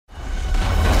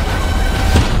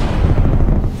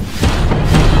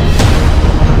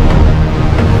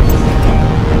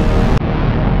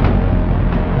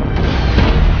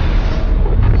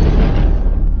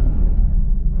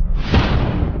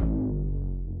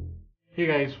Hey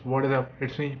guys, what is up?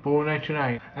 It's me,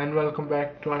 Poe99, and welcome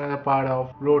back to another part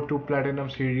of Road to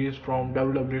Platinum series from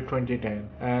WWE 2010.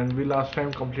 And we last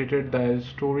time completed the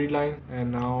storyline,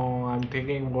 and now I'm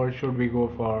thinking, what should we go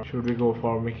for? Should we go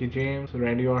for Mickie James,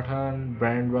 Randy Orton,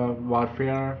 Brand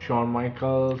Warfare, Shawn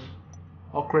Michaels,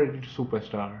 or Credit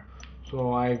Superstar?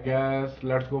 So I guess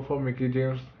let's go for Mickie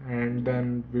James, and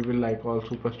then we will like all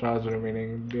superstars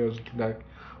remaining. There's like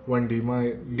one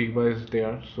Diva is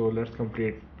there, so let's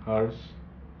complete hers.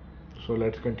 So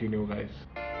let's continue, guys.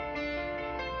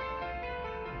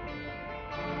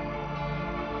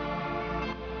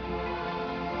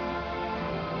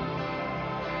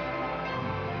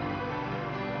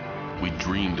 We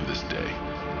dreamed of this day.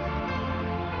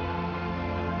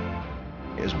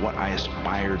 Is what I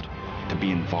aspired to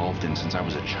be involved in since I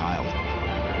was a child.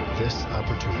 This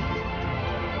opportunity,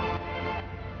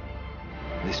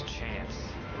 This chance.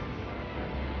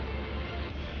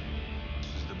 This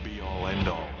is the be-all,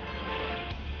 end-all.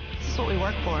 This is what we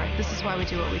work for. This is why we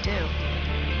do what we do.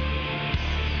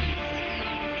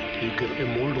 you could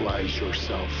immortalize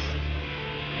yourself.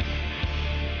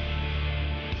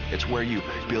 It's where you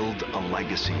build a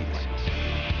legacy.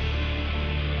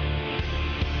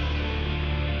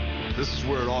 This is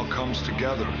where it all comes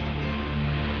together.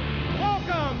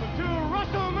 Welcome to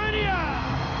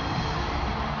WrestleMania!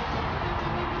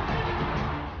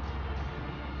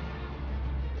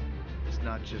 It's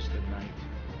not just a night.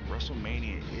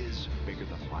 WrestleMania is bigger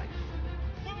than life.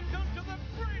 Welcome to the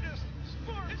greatest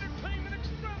sports entertainment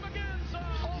extravaganza!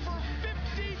 Over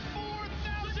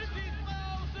 54,000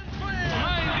 fans!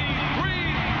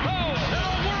 93,000! And a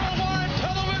worldwide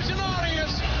television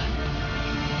audience!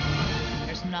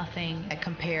 There's nothing that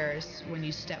compares when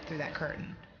you step through that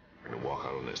curtain. And to walk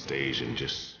out on that stage and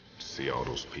just see all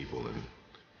those people and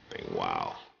think,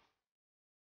 wow.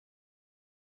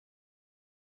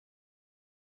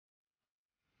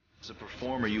 As a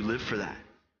performer, you live for that.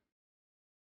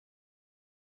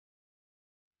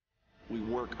 We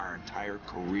work our entire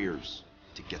careers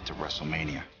to get to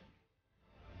WrestleMania.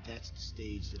 That's the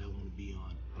stage that I want to be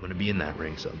on. I'm gonna be in that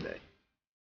ring someday.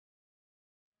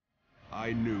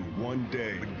 I knew one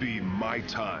day would be my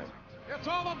time. It's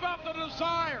all about the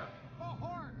desire, the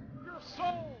heart, your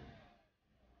soul.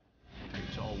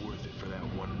 It's all worth it for that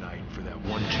one night, for that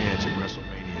one chance at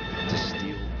WrestleMania. To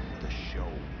steal the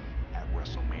show at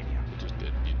WrestleMania. It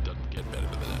doesn't get better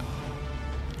than that.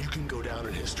 You can go down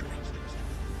in history.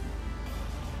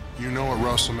 You know at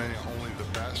WrestleMania only the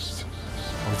best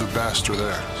of the best are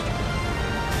there.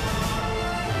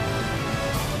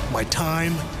 My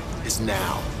time is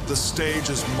now. The stage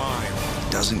is mine.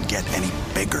 Doesn't get any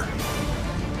bigger.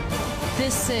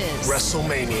 This is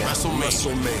WrestleMania.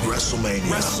 WrestleMania.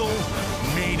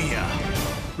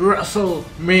 WrestleMania.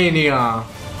 WrestleMania.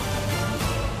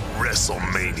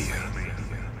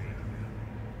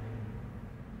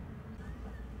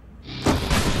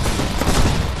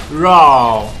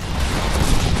 Raw.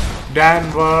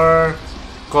 Denver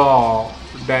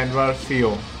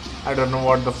CO. I don't know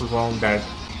what the full form of that.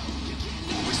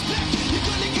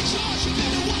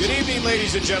 Good evening,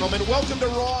 ladies and gentlemen. Welcome to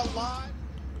Raw Live.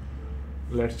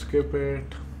 Let's skip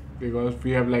it because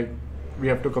we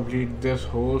have to complete this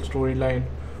whole storyline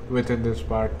within this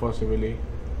part possibly.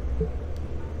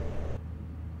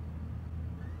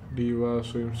 Diva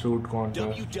swimsuit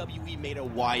contest. WWE made a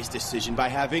wise decision by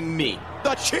having me,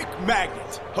 the Chick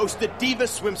Magnet, host the Diva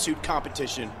swimsuit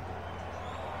competition.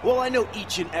 Well, I know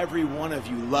each and every one of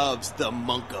you loves the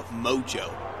Monk of Mojo.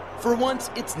 For once,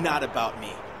 it's not about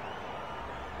me.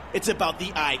 It's about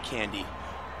the eye candy.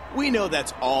 We know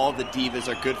that's all the divas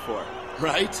are good for,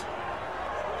 right?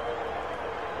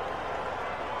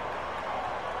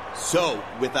 So,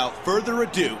 without further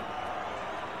ado,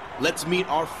 let's meet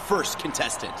our first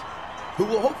contestant, who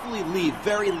will hopefully leave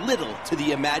very little to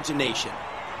the imagination.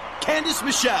 Candice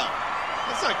Michelle.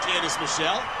 That's not Candice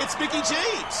Michelle. It's Mickie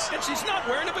James. And she's not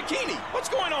wearing a bikini. What's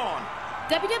going on?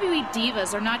 WWE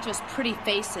divas are not just pretty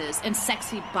faces and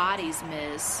sexy bodies,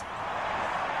 Miz.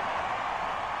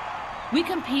 We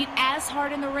compete as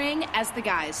hard in the ring as the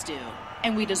guys do,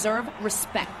 and we deserve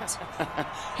respect.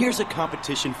 Here's a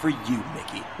competition for you,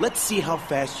 Mickie. Let's see how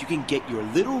fast you can get your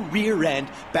little rear end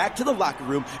back to the locker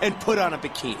room and put on a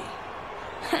bikini.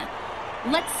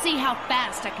 Let's see how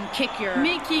fast I can kick your...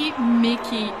 Mickie.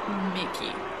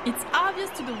 It's obvious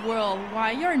to the world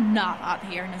why you're not out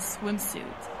here in a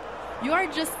swimsuit. You are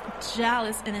just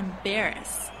jealous and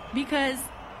embarrassed because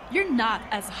you're not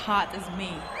as hot as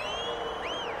me.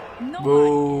 No.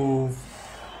 Boo.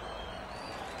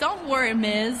 Don't worry,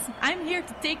 Miz. I'm here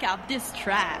to take out this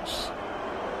trash.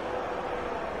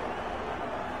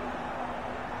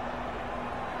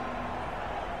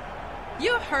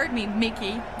 You heard me,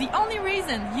 Mickie. The only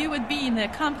reason you would be in a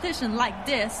competition like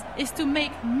this is to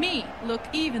make me look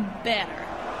even better.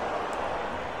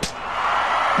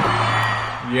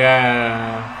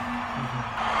 Yeah.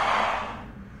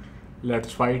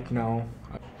 Let's fight now.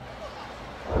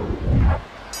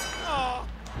 Oh,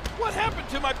 what happened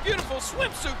to my beautiful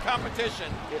swimsuit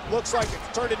competition? It looks like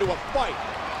it's turned into a fight.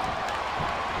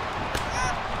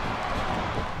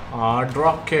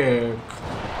 Drop kick.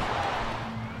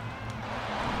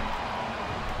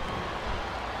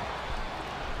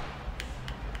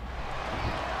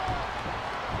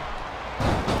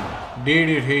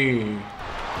 DDT.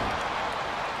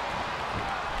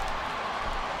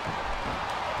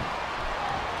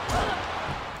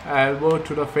 Elbow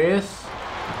to the face.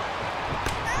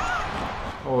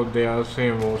 Oh, they are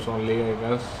same moves only, I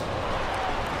guess.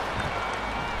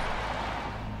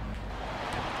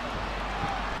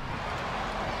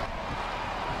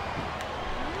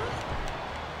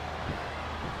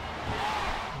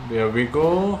 There we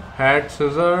go. Head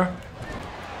scissor.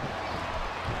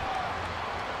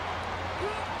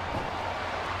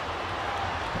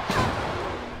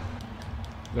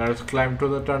 Let's climb to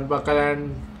the turnbuckle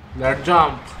and let's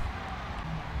jump.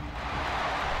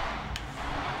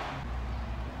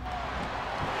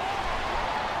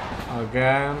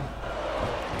 Again.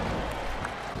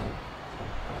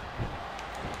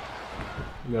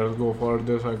 Let's go for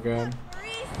this again.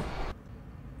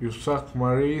 You suck,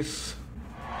 Maurice.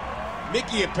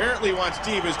 Mickie apparently wants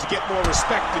divas to get more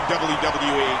respect in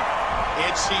WWE,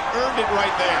 and she earned it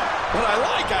right there. But I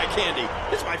like eye candy.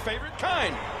 It's my favorite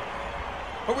kind.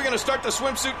 Are we going to start the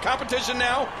swimsuit competition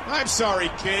now? I'm sorry,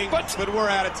 King, but we're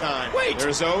out of time. Wait!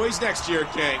 There's always next year,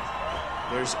 King.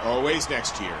 There's always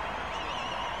next year.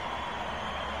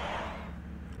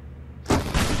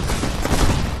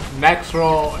 Next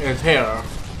row is here.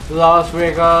 Las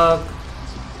Vegas.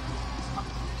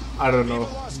 I don't know.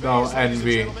 No,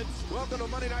 NV. Welcome to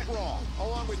Monday Night Raw,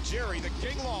 along with Jerry, the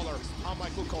King Lawler. I'm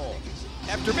Michael Cole.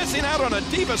 After missing out on a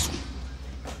diva...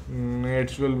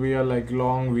 It will be a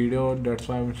long video, that's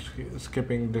why I'm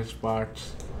skipping this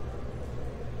parts.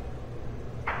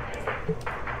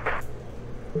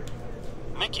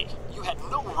 Mickie, you had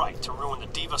no right to ruin the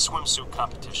Diva swimsuit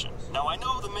competition. Now I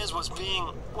know The Miz was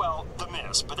being, well, The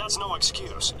Miz, but that's no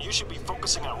excuse. You should be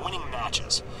focusing on winning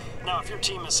matches. Now if your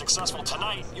team is successful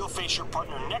tonight, you'll face your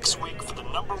partner next week for the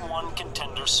 #1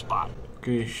 contender spot.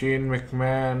 Okay, Shane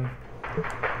McMahon.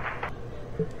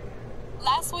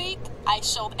 Last week, I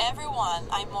showed everyone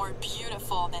I'm more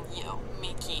beautiful than you,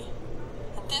 Mickie.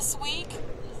 And this week,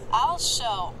 I'll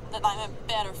show that I'm a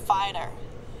better fighter.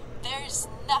 There's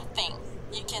nothing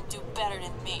you can do better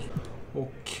than me.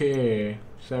 Okay,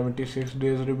 76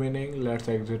 days remaining. Let's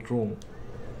exit room.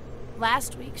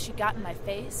 Last week, she got in my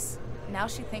face. Now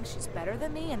she thinks she's better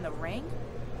than me in the ring?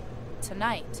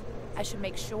 Tonight, I should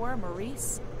make sure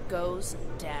Maurice goes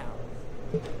down.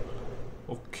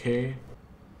 Okay.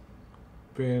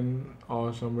 Pin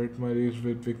or submit Maurice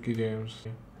with Mickie James.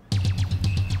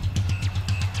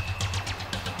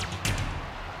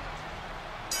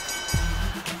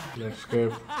 Let's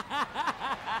skip.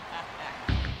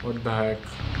 What the heck?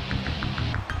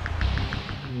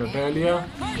 Natalia?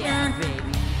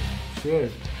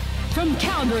 Shit. From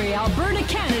Calgary, Alberta,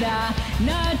 Canada,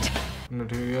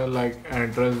 Natalia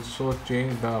entrance so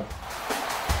changed up.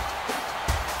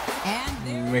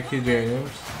 Mickie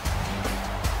James.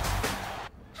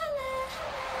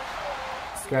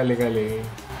 Kelly.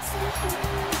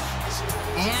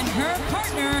 and her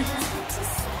partner.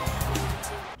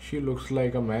 She looks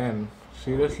like a man.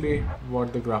 Seriously,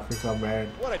 what the graphics are bad.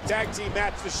 What a tag team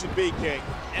match this should be, King.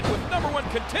 And with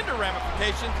 #1 contender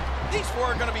ramifications, these four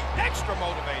are going to be extra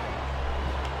motivated.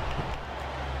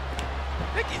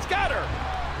 Mickie's got her.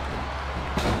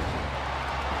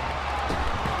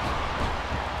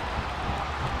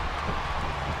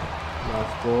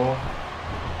 Let's go.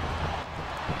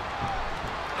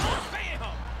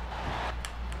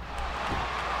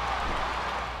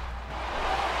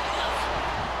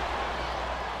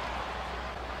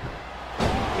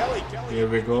 Here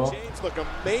we go. James look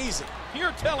amazing.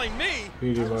 You're telling me.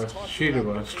 He reversed. She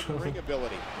reversed. Ring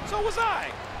ability. So was I.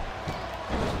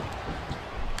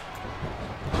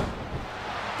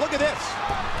 Look at this.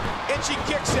 And she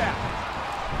kicks out.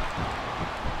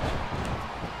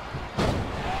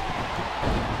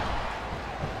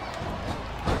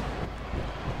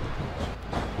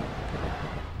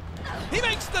 He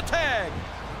makes the tag.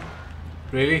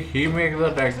 Really? He makes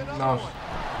the tag now.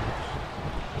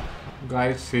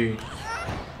 Guys, see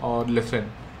or listen.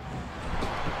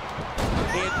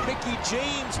 And Mickie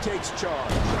James takes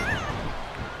charge.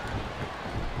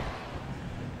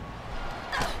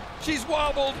 She's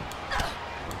wobbled.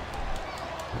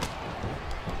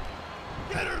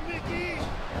 Get her, Mickie!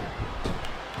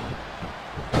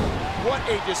 What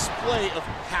a display of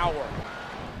power.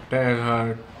 Tag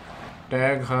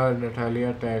her,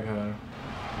 Natalia, tag her.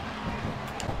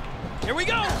 Here we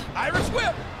go, Irish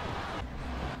whip.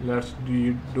 Let's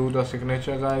do the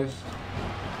signature, guys.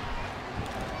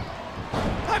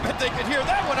 I bet they could hear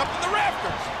that one up in the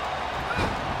rafters.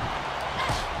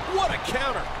 What a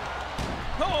counter.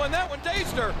 Oh, and that one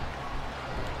dazed her.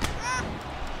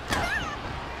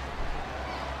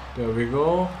 There we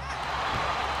go.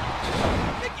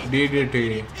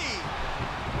 DDT.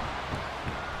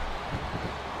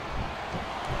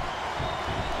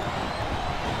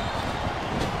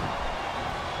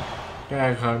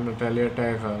 Tag her, Natalia,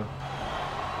 tag her.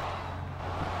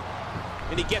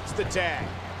 And he gets the tag.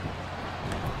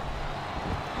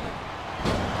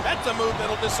 That's a move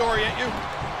that'll disorient you.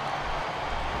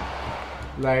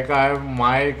 Like I have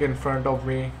mic in front of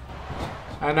me,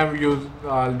 and I'm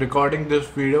recording this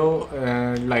video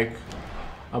like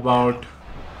about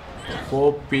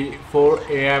 4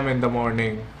 a.m. in the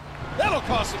morning. That'll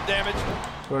cause some damage.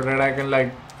 So that I can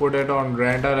like put it on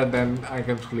render and then I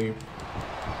can sleep.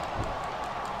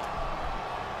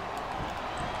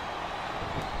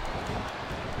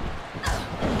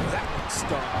 That one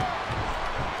stung.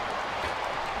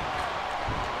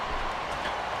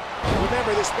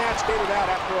 Remember, this match dated out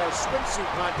after our swimsuit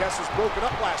contest was broken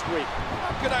up last week.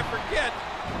 How could I forget?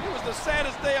 It was the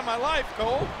saddest day of my life,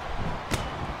 Cole.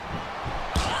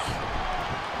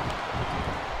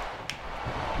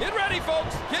 Get ready,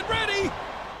 folks. Get ready.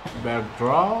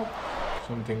 Backdrop,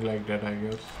 something like that, I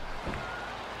guess.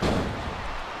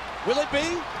 Will it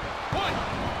be? One.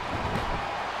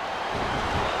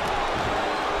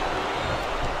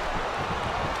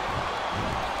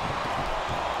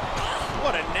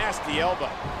 What a nasty elbow.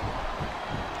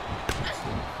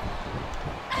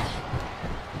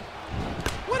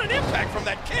 What an impact from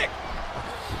that kick.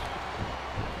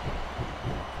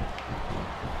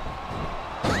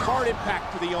 Hard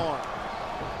impact to the arm.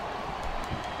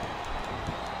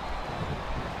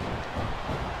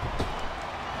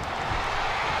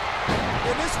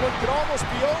 And this one could almost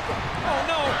be over. Oh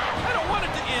no, I don't want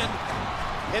it to end.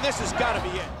 And this has got to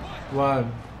be it.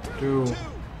 1, 2,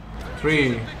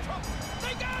 3.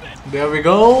 There we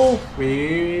go.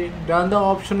 We done the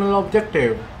optional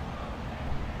objective.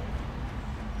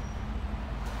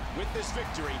 With this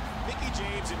victory, Mickie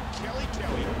James and Kelly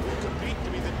will compete to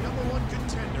be the #1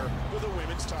 contender for the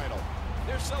women's title.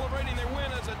 They're celebrating their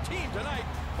win as a team tonight,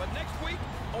 but next week,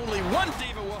 only one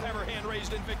diva will have her hand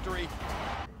raised in victory.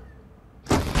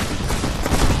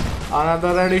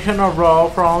 Another edition of Raw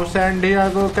from San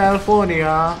Diego,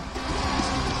 California.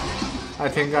 I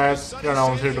think I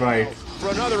pronounced it right. For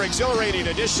another exhilarating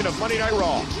edition of Monday Night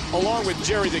Raw, along with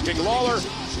Jerry the King Lawler,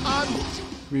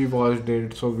 we watched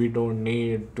it, so we don't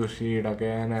need to see it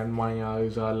again, and my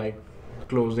eyes are like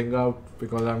closing up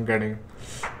because I'm getting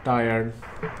tired.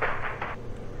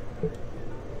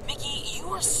 Mickie, you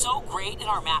were so great in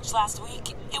our match last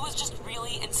week. It was just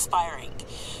really inspiring.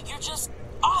 You're just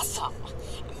awesome.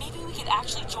 Maybe we could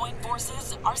actually join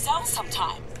forces ourselves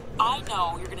sometime. I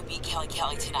know you're gonna beat Kelly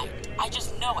tonight. I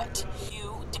just know it. You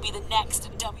to be the next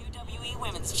WWE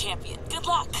Women's Champion. Good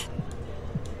luck.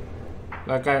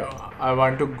 Like I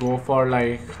want to go for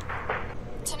like.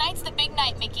 Tonight's the big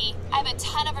night, Mickie. I have a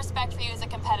ton of respect for you as a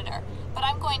competitor, but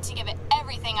I'm going to give it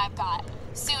everything I've got.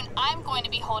 Soon, I'm going to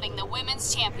be holding the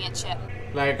Women's Championship.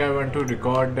 Like I want to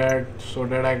record that so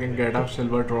that I can get a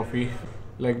silver trophy.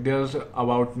 Like there's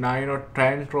about 9 or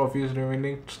 10 trophies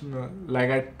remaining.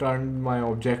 Like I turned my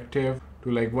objective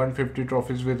to like 150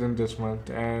 trophies within this month,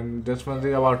 and this month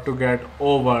is about to get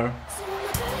over.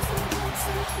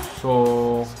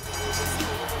 So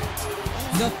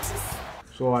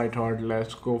I thought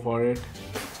let's go for it.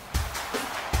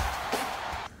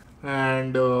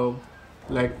 And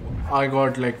like I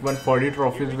got like 140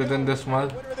 trophies within this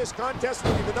month. winner of this contest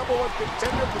will be the #1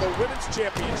 contender for the Women's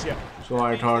Championship. So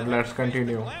I thought let's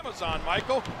continue. Amazon,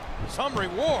 Michael. Some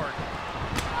reward.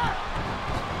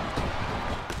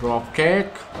 Drop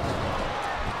kick.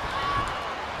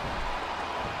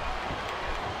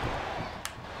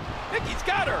 Mickie's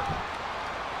got her.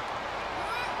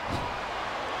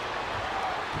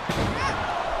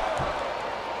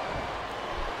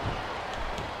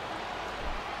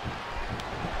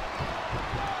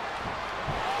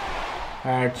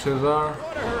 Head scissor.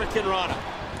 Hurricane Rana.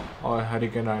 Or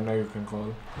Hurricane Rana you can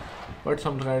call. But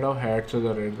some kind of head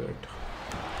scissor is it.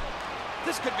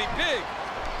 This could be big.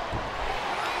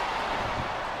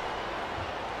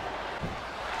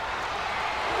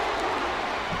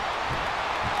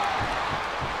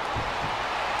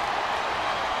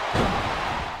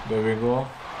 There we go.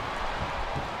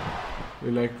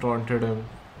 We like taunted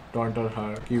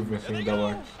her. Keep missing the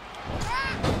words.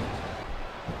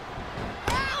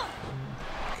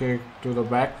 Kick to the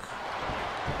back.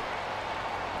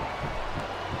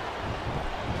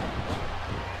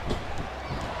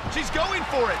 She's going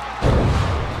for it.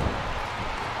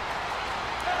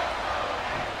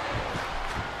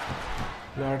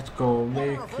 Let's go,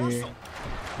 Mickie.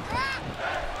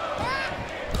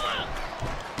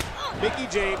 Mickie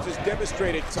James has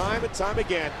demonstrated time and time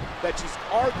again that she's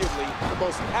arguably the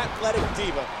most athletic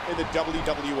diva in the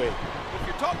WWE. If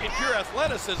you're talking pure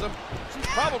athleticism, she's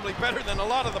probably better than a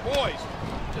lot of the boys.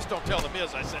 Just don't tell the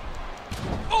Miz I said.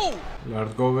 Oh!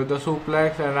 Let's go with the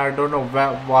suplex, and I don't know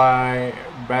why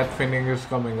Beth Phoenix is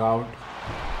coming out.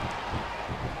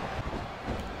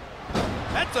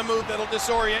 That's a move that'll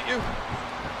disorient you.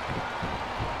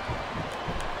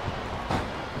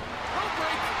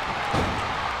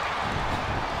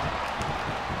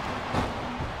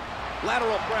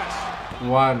 Lateral press.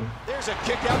 1. There's a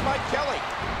kick out by Kelly.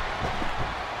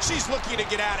 She's looking to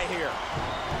get out of here.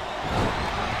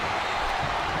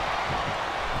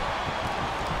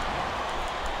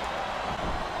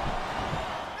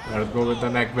 Let's go with the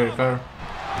neck breaker.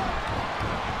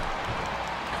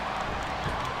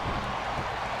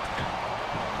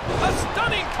 A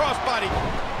stunning crossbody.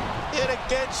 And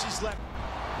again, she's left.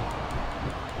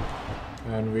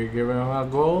 And we give him a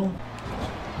goal.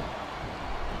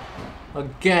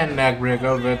 Again, neck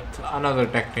breaker with another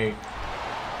technique.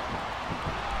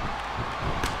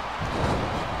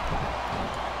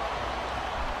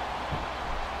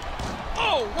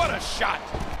 Oh, what a shot!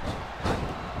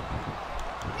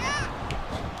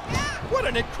 What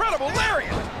an incredible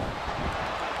lariat!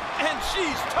 And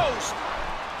she's toast.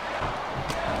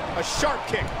 A sharp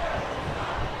kick.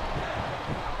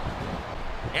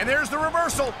 And there's the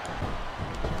reversal.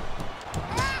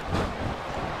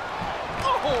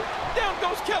 Oh, down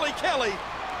goes Kelly.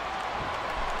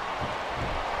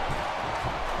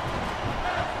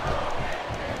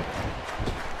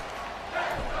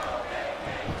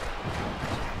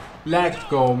 Let's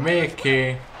go,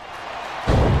 Mickie.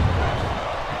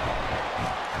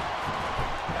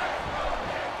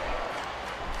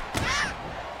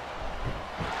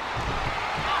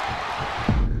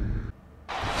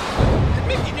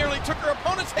 Mickie nearly took her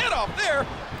opponent's head off there.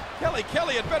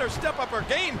 Kelly had better step up her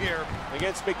game here.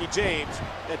 Against Mickie James,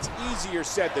 that's easier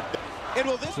said than done. And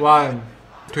will this 1,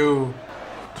 2,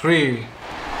 3. Mickie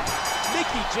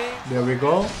James. There we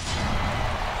go.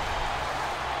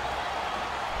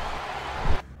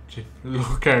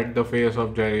 Look at the face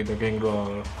of Jerry the King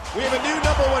Lawler. We have a new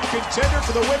 #1 contender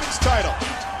for the women's title,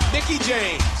 Mickie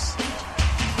James.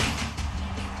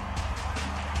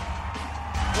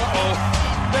 Uh-oh.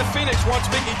 Beth Phoenix wants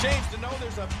Mickie James to know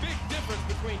there's a big difference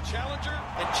between challenger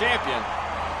and champion.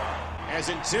 As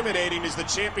intimidating as the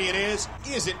champion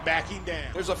isn't backing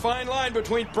down. There's a fine line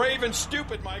between brave and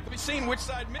stupid, Mike. We've seen which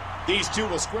side. These two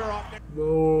will square off.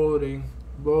 Boring.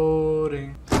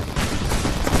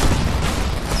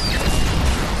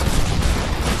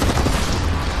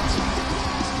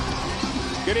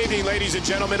 Good evening, ladies and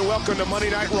gentlemen. Welcome to Monday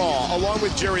Night Raw. Along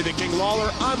with Jerry the King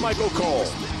Lawler, I'm Michael Cole.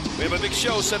 We have a big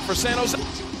show set for San Jose.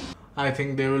 I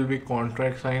think there will be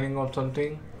contract signing or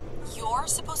something. You're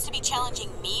supposed to be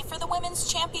challenging me for the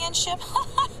women's championship?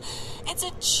 It's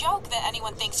a joke that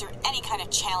anyone thinks you're any kind of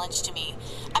challenge to me.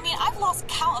 I mean, I've lost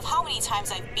count of how many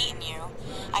times I've beaten you.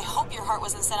 I hope your heart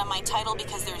wasn't set on my title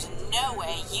because there's no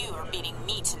way you are beating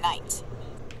me tonight.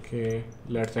 Okay,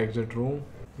 let's exit room.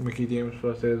 Mickie James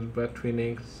versus Beth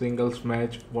Phoenix singles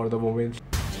match for the women's.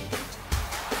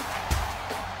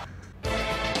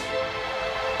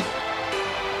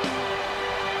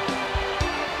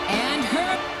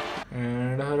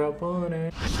 And her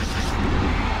opponent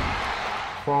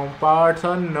from parts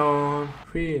unknown,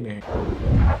 Phoenix.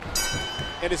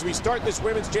 And as we start this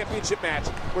women's championship match,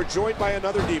 we're joined by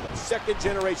another diva,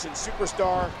 second-generation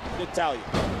superstar, Natalya.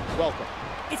 Welcome.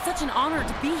 It's such an honor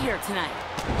to be here tonight.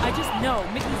 I just know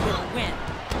Mickie's gonna win.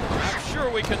 I'm sure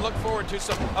we can look forward to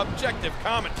some objective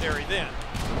commentary then.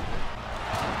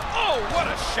 Oh, what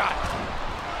a shot!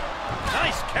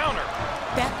 Nice counter.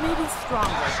 Beth may be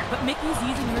stronger, but Mickie's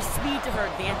using her speed to her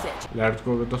advantage. Let's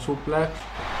go with the suplex.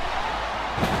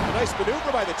 A nice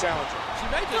maneuver by the challenger. She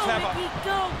may just have Mickie,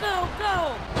 go!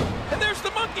 And there's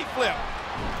the monkey flip.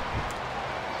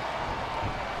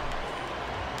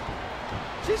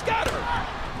 She's got her.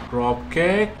 Drop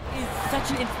kick. Is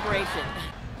such an inspiration.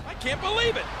 I can't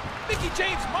believe it. Mickie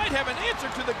James might have an answer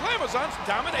to the Glamazon's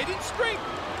dominating strength.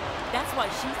 That's why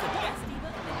she's the best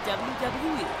diva in the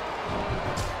WWE.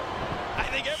 I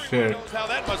think everyone knows how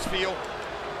that must feel.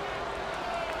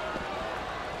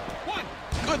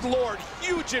 Good Lord,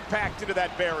 huge impact into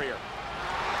that barrier.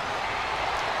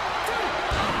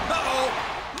 Uh-oh.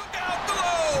 Look out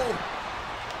below.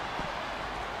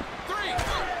 3.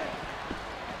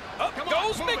 Up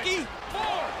goes Mickie. 4.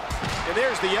 And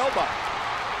there's the elbow.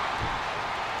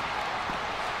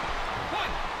 1.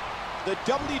 The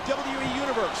WWE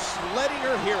Universe letting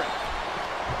her hear it.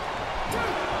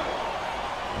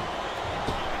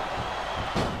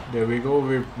 2. There we go,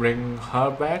 we bring her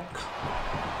back.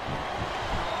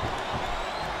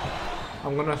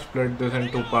 I'm gonna split this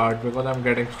in 2 parts because I'm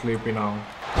getting sleepy now.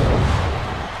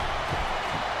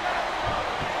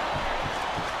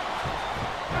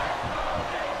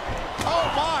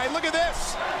 Oh my, look at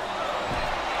this!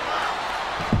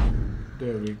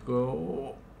 There we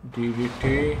go.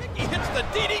 DDT. He hits the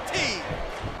DDT.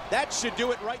 That should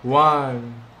do it right.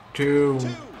 1, 2,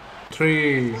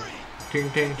 3. Ting,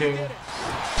 ting, ting.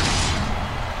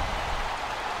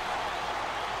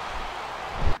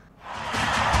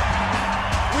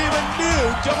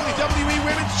 WWE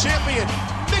Women's Champion,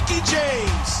 Mickie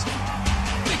James.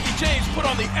 Mickie James put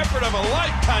on the effort of a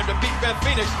lifetime to beat Beth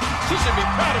Phoenix. She should be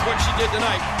proud of what she did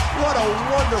tonight. What a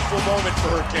wonderful moment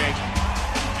for her, King.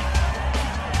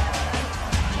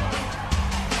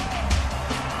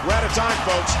 We're out of time,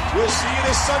 folks. We'll see you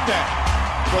this Sunday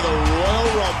for the Royal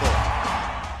Rumble.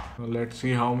 Let's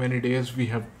see how many days we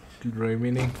have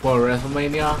remaining for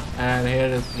WrestleMania. And here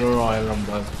is the Royal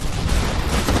Rumble.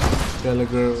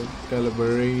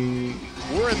 Calgary.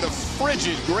 We're in the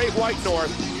frigid Great White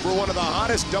North for one of the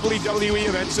hottest WWE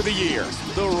events of the year,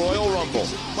 the Royal Rumble.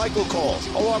 Michael Cole,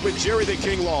 along with Jerry the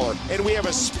King Lawler, and we have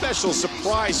a special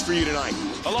surprise for you tonight.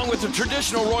 Along with the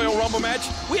traditional Royal Rumble match,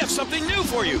 we have something new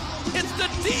for you. It's the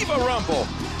Diva Rumble.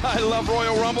 I love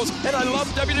Royal Rumbles, and I love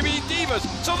WWE Divas,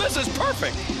 so this is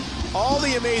perfect. All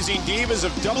the amazing divas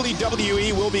of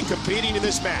WWE will be competing in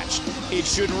this match. It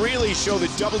should really show the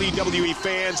WWE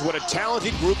fans what a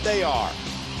talented group they are.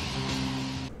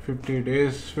 50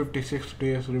 days, 56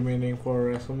 days remaining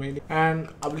for WrestleMania. And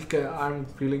I'm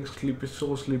feeling sleepy,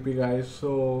 so sleepy guys.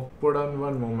 So put on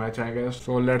one more match I guess.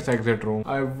 So let's exit room.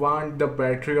 I want the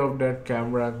battery of that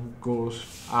camera goes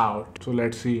out. So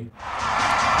let's see.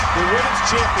 The women's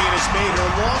champion has made her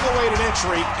long-awaited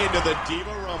entry into the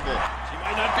Diva Rumble. She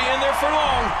might not be in there for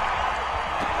long.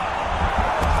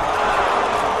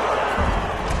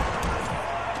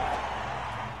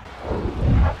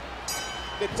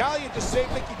 Natalya just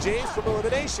saved Mickie James from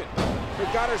elimination,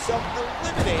 but got herself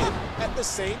eliminated at the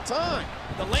same time.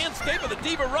 The landscape of the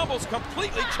Diva Rumble's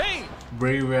completely changed.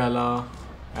 Brie Bella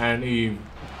and Eve.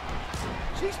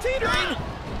 She's teetering.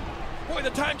 Boy,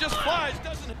 the time just flies,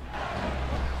 doesn't it?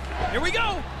 Here we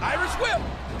go, Irish Whip.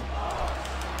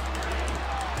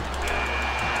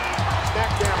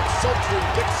 Smackdown sultry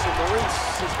Vixen Maurice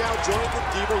has now joined the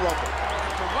Diva Rumble.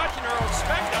 After watching her on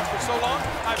Smackdown for so long,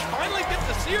 I finally get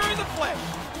to see her in the flesh.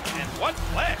 And what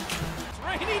flesh? It's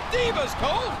reigning divas,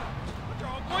 Cole. But they're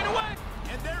all going away.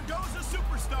 And there goes a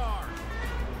superstar.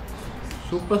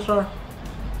 Superstar?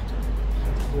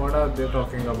 What are they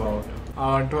talking about? I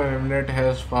want to eliminate her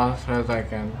as fast as I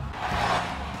can.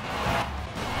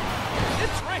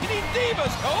 It's reigning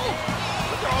divas, Cole.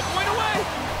 But they're all going away.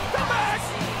 Come back.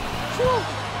 Whew.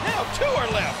 Now 2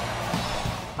 are left.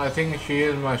 I think she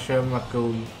is Michelle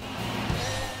McCool,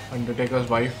 Undertaker's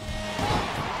wife.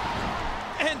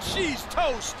 And she's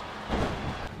toast.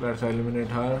 Let's eliminate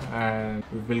her and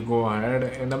we will go ahead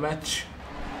in the match.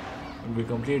 We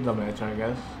complete the match I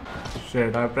guess.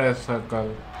 Shit, I press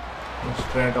circle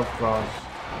instead of cross.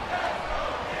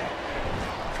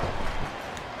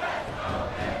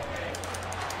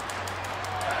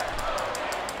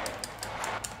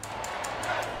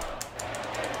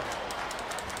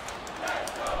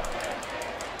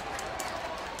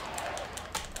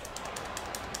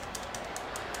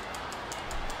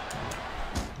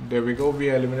 There we go, we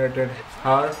eliminated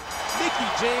her. Mickie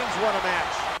James won a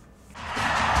match.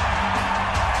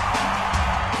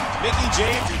 Mickie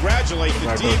James congratulates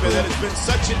the diva that has been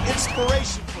such an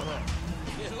inspiration for her.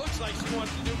 It looks like she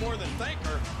wants to do more than thank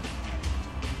her.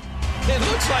 It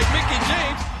looks like Mickie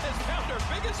James has found her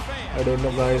biggest fan. I don't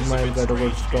know guys, my better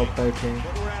will stop typing.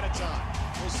 But we're out of time.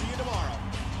 We'll see you tomorrow.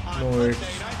 No, it's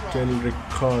still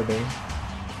recording.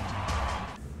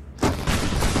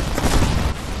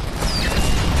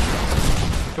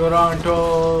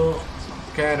 Toronto,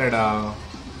 Canada.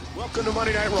 Welcome to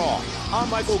Monday Night Raw. I'm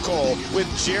Michael Cole with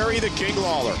Jerry the King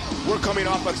Lawler. We're coming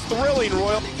off a thrilling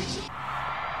Royal...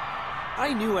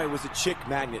 I knew I was a chick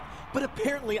magnet, but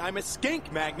apparently I'm a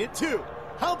skank magnet too.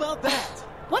 How about that?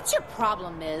 What's your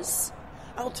problem, Miz?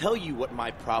 I'll tell you what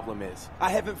my problem is. I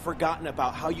haven't forgotten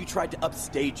about how you tried to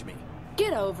upstage me.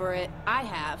 Get over it. I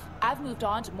have. I've moved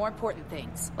on to more important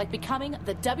things, like becoming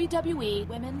the WWE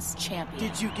Women's Champion.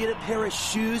 Did you get a pair of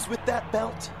shoes with that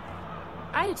belt?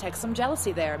 I detect some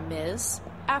jealousy there, Miz.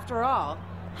 After all,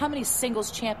 how many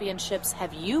singles championships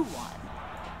have you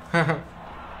won?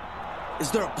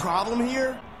 Is there a problem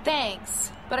here?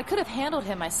 Thanks, but I could have handled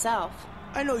him myself.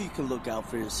 I know you can look out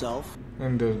for yourself.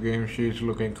 In this game, she's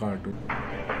looking cartoon.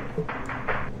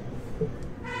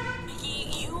 Mickie,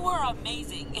 you were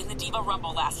amazing in the Diva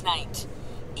Rumble last night.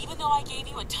 Even though I gave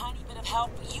you a tiny bit of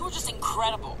help, you were just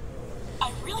incredible.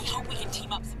 I really hope we can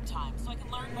team up sometime so I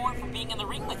can learn more from being in the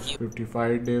ring with you.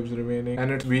 55 days remaining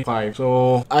and it's week 5.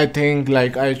 So I think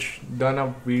like I done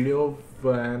a video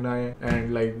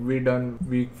and like we done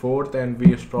week 4th and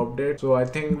we stopped it. So I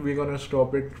think we're gonna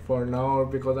stop it for now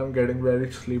because I'm getting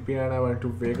very sleepy and I want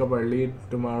to wake up early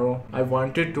tomorrow. I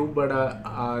wanted to, but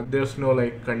there's no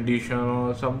like condition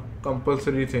or some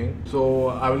compulsory thing. So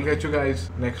I will catch you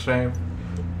guys next time.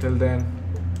 Till then,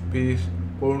 peace.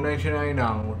 499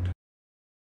 out.